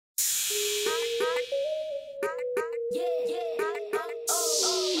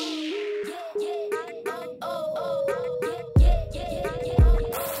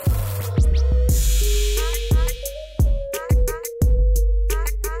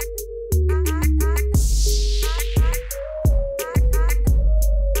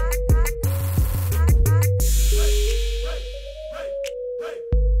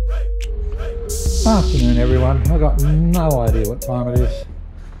Afternoon everyone, I got no idea what time it is.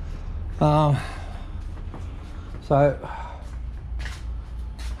 So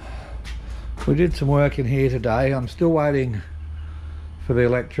we did some work in here today. I'm still waiting for the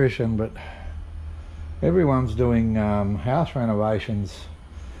electrician, but everyone's doing house renovations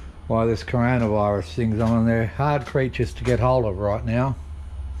while this coronavirus thing's on, and they're hard creatures to get hold of right now.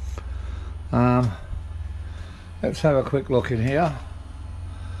 Let's have a quick look in here.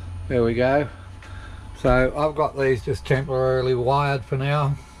 There we go. So I've got these just temporarily wired for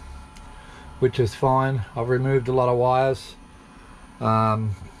now, which is fine. I've removed a lot of wires.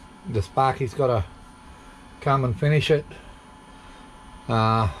 The Sparky's got to come and finish it.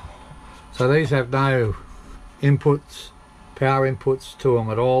 So these have no inputs, power inputs to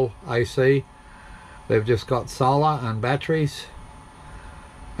them at all, AC. They've just got solar and batteries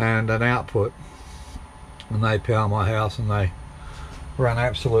and an output, and they power my house and they run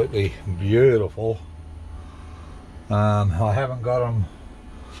absolutely beautiful. I haven't got them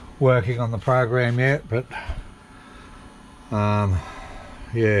working on the program yet, but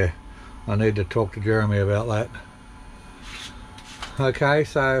yeah, I need to talk to Jeremy about that. Okay,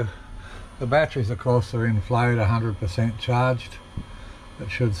 so the batteries, of course, are in float, 100% charged.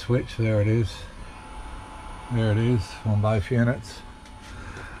 It should switch. There it is. There it is on both units.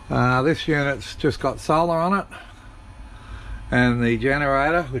 This unit's just got solar on it, and the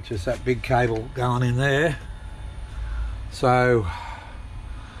generator, which is that big cable going in there. So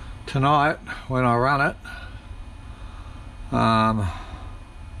tonight when I run it,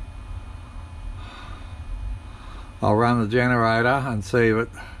 I'll run the generator and see if it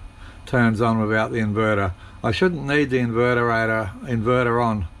turns on without the inverter. I shouldn't need the inverter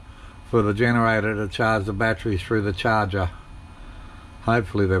on for the generator to charge the battery through the charger.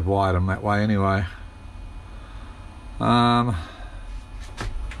 Hopefully they've wired them that way anyway.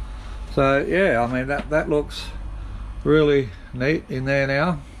 So yeah, I mean that looks really neat in there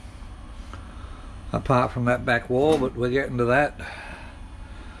now, apart from that back wall, but we're getting to that,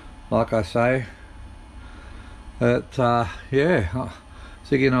 like I say. But yeah,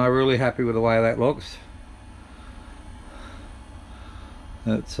 Ziggy and I are really happy with the way that looks.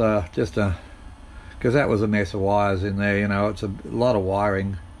 It's just because that was a mess of wires in there, you know. It's a lot of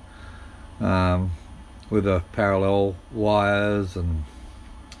wiring with the parallel wires and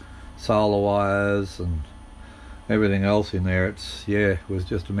solar wires and everything else in there. It's, yeah, it was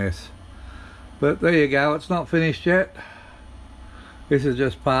just a mess. But there you go, it's not finished yet. This is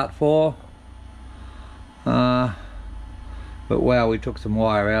just part 4. But wow, we took some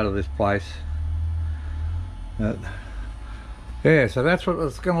wire out of this place. But yeah, so that's what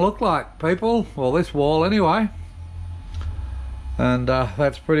it's going to look like, people. Well, this wall anyway. And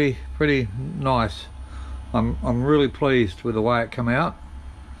that's pretty nice. I'm really pleased with the way it came out.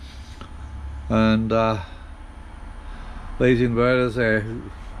 And these inverters, they're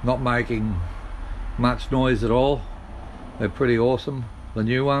not making much noise at all. They're pretty awesome, the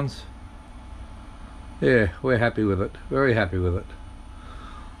new ones. Yeah, we're happy with it, very happy with it.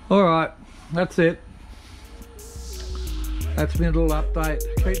 Alright, that's it. That's my little update.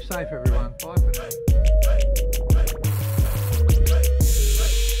 Keep safe everyone. Bye for now.